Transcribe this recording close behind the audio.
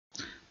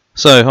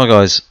So, hi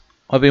guys,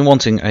 I've been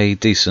wanting a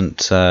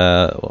decent,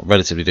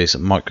 relatively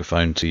decent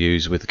microphone to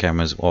use with the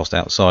cameras whilst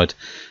outside,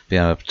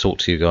 being able to talk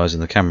to you guys in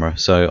the camera.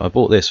 So I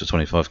bought this for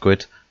 25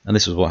 quid, and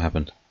this is what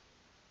happened.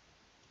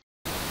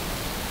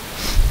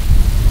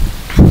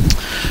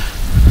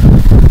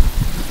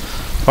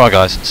 Right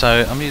guys,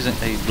 so I'm using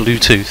a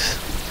Bluetooth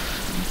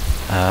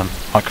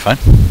microphone,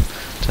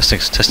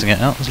 testing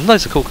it out. There's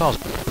loads of cool cars.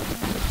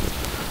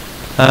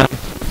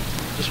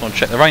 Just want to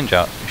check the range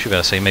out. You should be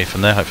able to see me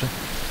from there hopefully.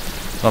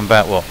 I'm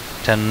about, what,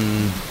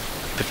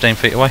 10-15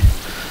 feet away,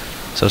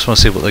 so I just want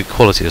to see what the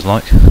quality is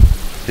like,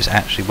 if it's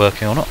actually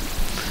working or not,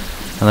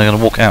 and they're going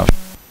to walk out.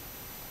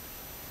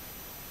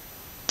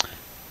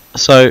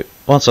 So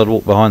once I'd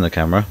walked behind the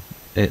camera,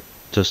 it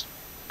just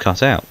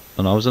cut out,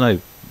 and I was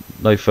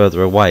no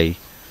further away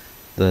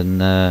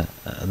than I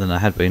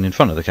had been in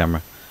front of the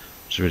camera,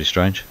 which is really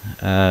strange.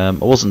 I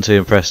wasn't too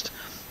impressed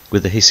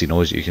with the hissy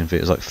noise that you can feel.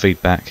 It was like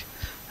feedback.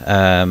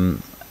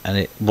 And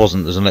it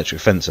wasn't, there's an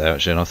electric fence there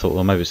actually, and I thought,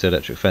 well, maybe it's the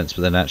electric fence,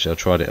 but then actually I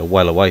tried it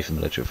well away from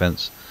the electric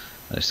fence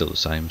and it's still the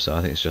same. So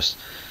I think it's just,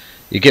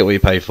 you get what you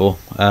pay for.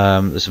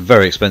 There's some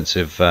very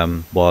expensive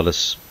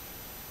wireless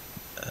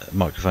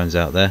microphones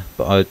out there,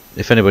 but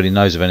if anybody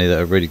knows of any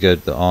that are really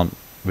good, that aren't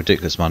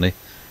ridiculous money,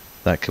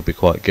 that could be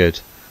quite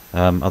good.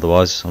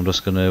 Otherwise I'm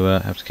just going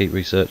to have to keep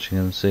researching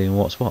and seeing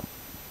what's what.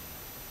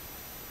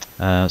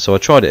 So I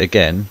tried it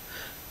again,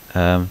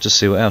 just to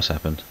see what else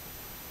happened.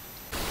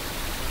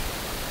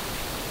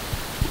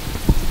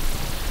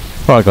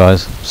 Right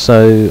guys,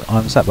 so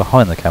I'm sat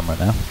behind the camera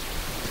now,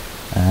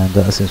 and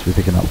that seems to be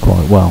picking up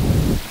quite well.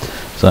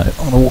 So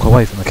I'm going to walk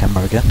away from the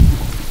camera again,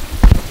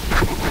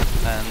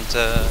 and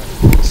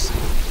see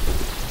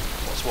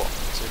what's what.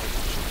 See if it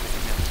should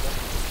pick me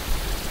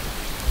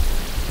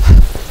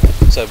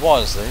up. So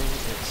wirelessly,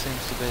 it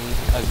seems to be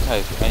okay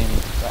if you aim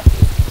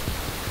backward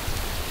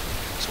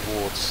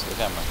towards the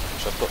camera,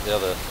 which I've got the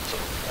other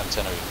sort of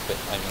antenna bit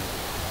aiming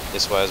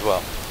this way as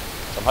well.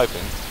 So I'm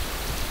hoping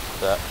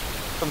that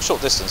from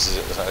short distances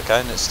it was okay,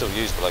 and it's still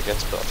usable I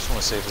guess, but I just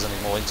want to see if there's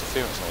any more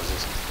interference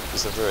noises,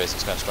 because if there is,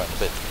 it's going straight in the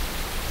bin.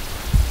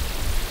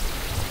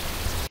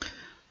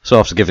 So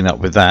after giving up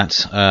with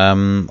that, I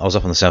was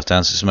up on the South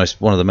Downs.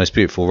 It's one of the most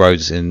beautiful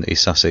roads in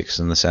East Sussex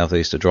and the South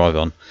East to drive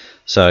on,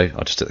 so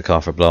I just took the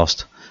car for a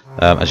blast.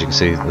 As you can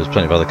see, there's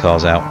plenty of other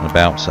cars out and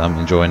about, so I'm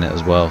enjoying it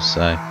as well.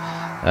 So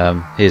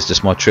here's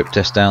just my trip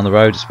test down the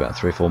road. It's about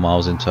 3 or 4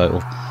 miles in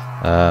total,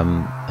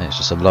 and it's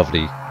just a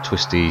lovely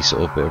twisty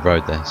sort of bit of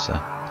road there,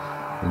 so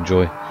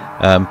enjoy.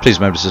 Please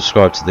remember to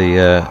subscribe to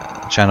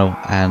the channel,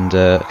 and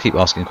keep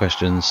asking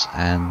questions,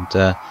 and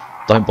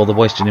don't bother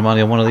wasting your money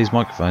on one of these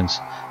microphones.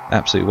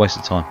 Absolute waste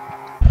of time.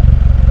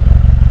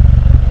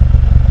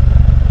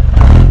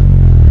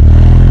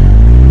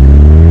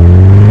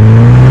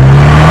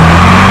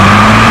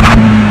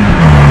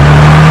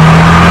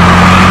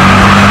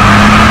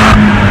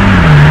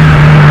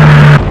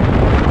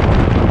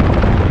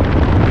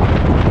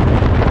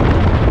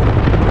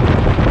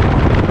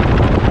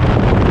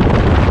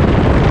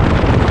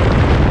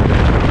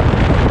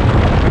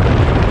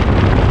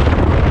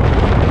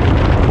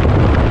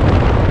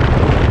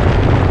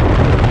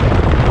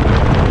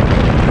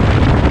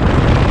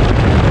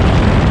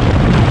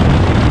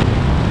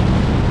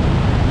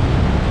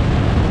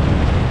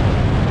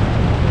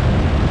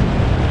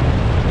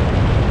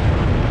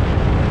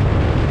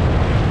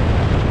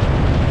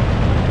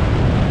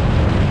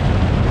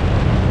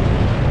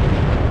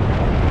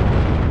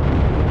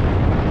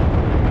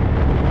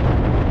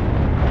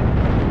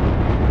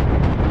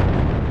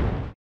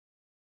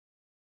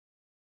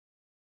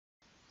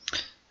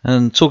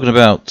 And talking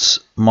about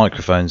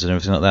microphones and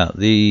everything like that,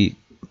 the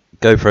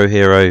GoPro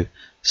Hero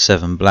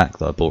 7 Black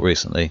that I bought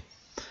recently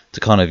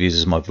to kind of use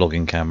as my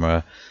vlogging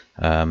camera,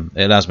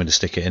 it allows me to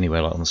stick it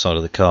anywhere, like on the side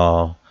of the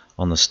car,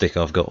 on the stick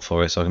I've got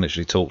for it, so I can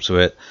literally talk to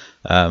it,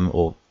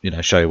 or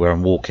show you where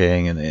I'm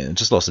walking, and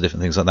just lots of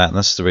different things like that. And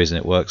that's the reason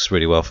it works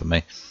really well for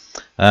me.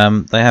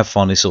 They have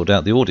finally sorted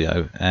out the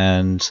audio,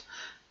 and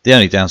the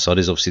only downside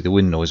is obviously the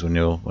wind noise when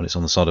it's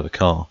on the side of a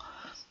car.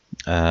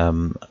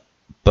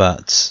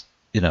 But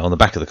on the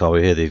back of the car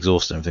we hear the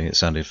exhaust and everything. It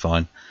sounded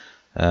fine,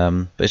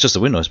 but it's just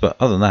the wind noise. But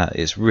other than that,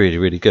 it's really,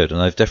 really good,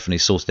 and they've definitely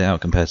sorted it out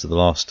compared to the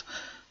last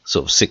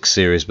sort of 6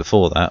 series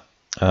before that,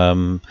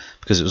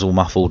 because it was all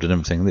muffled and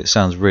everything. It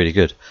sounds really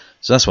good,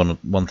 so that's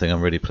one thing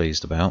I'm really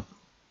pleased about.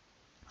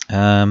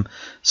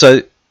 So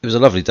it was a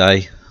lovely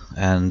day,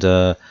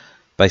 and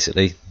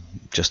basically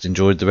just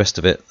enjoyed the rest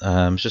of it.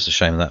 It's just a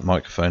shame that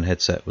microphone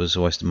headset was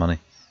a waste of money.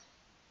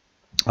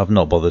 I've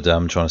not bothered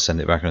trying to send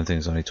it back or anything.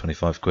 It's only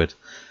 25 quid,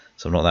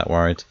 so I'm not that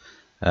worried.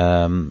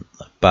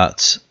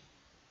 But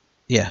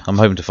yeah, I'm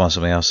hoping to find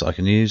something else that I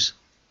can use.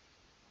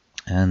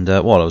 And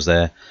while I was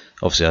there,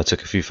 obviously I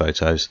took a few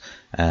photos,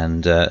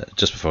 and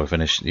just before I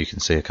finish, you can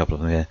see a couple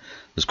of them here.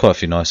 There's quite a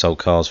few nice old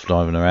cars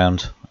driving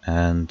around,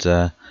 and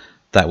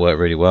that worked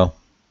really well.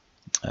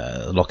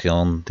 Locking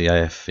on the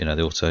AF,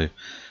 the auto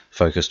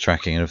focus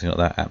tracking and everything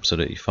like that,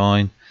 absolutely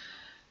fine.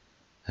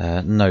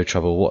 No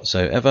trouble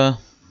whatsoever.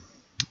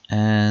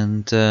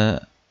 And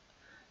it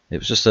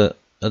was just a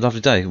a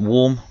lovely day,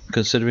 warm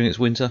considering it's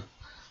winter.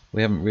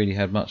 We haven't really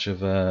had much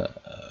of a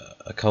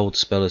cold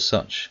spell as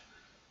such,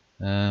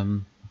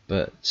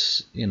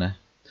 but you know,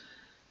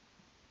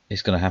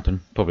 it's going to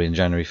happen probably in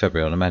January,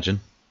 February, I'd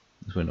imagine.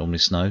 That's when it normally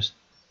snows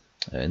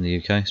in the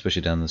UK,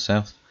 especially down in the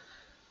south.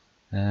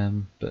 Yeah,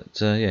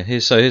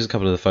 here's a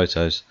couple of the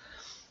photos.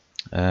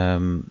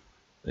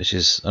 Which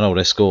is an old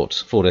Escort,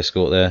 Ford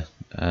Escort there.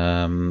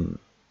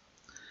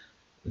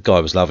 The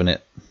guy was loving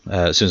it.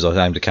 As soon as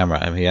I aimed a camera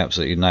at him, he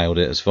absolutely nailed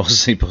it as far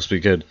as he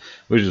possibly could,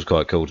 which was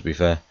quite cool, to be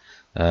fair.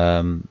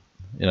 You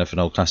know, for an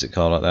old classic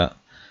car like that,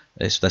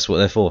 that's what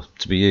they're for,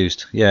 to be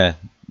used. Yeah,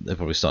 they're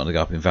probably starting to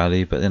go up in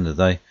value, but at the end of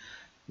the day,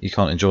 you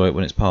can't enjoy it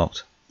when it's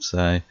parked.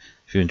 So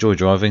if you enjoy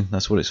driving,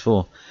 that's what it's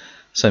for.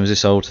 Same as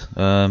this old,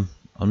 I'm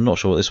not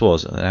sure what this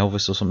was, an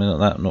Elvis or something like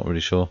that, I'm not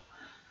really sure.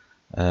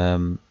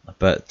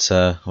 Elvis,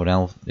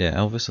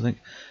 I think.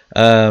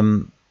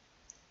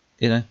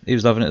 You know, he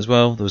was loving it as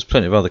well. There was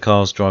plenty of other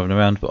cars driving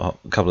around, but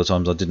a couple of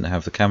times I didn't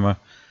have the camera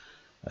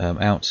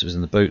out. It was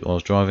in the boot while I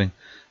was driving.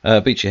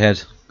 Beachy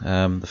Head,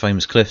 the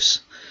famous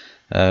cliffs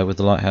with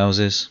the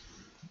lighthouses,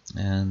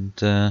 and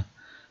yeah,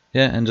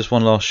 and just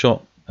one last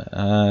shot. It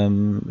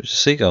was a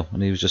seagull,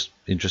 and he was just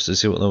interested to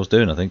see what I was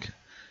doing. I think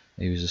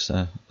he was just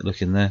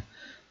looking there.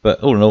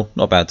 But all in all,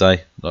 not a bad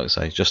day. Like I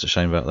say, just a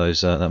shame about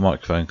those that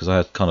microphone, because I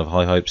had kind of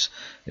high hopes.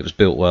 It was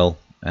built well,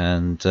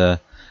 and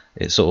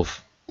it sort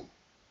of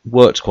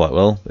worked quite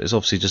well, but it's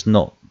obviously just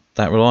not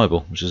that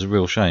reliable, which is a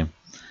real shame.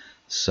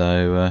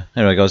 So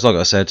anyway guys, like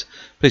I said,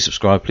 please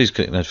subscribe, please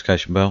click the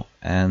notification bell,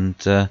 and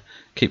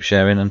keep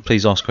sharing, and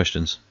please ask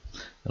questions,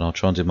 and I'll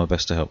try and do my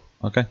best to help.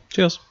 Okay,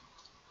 cheers.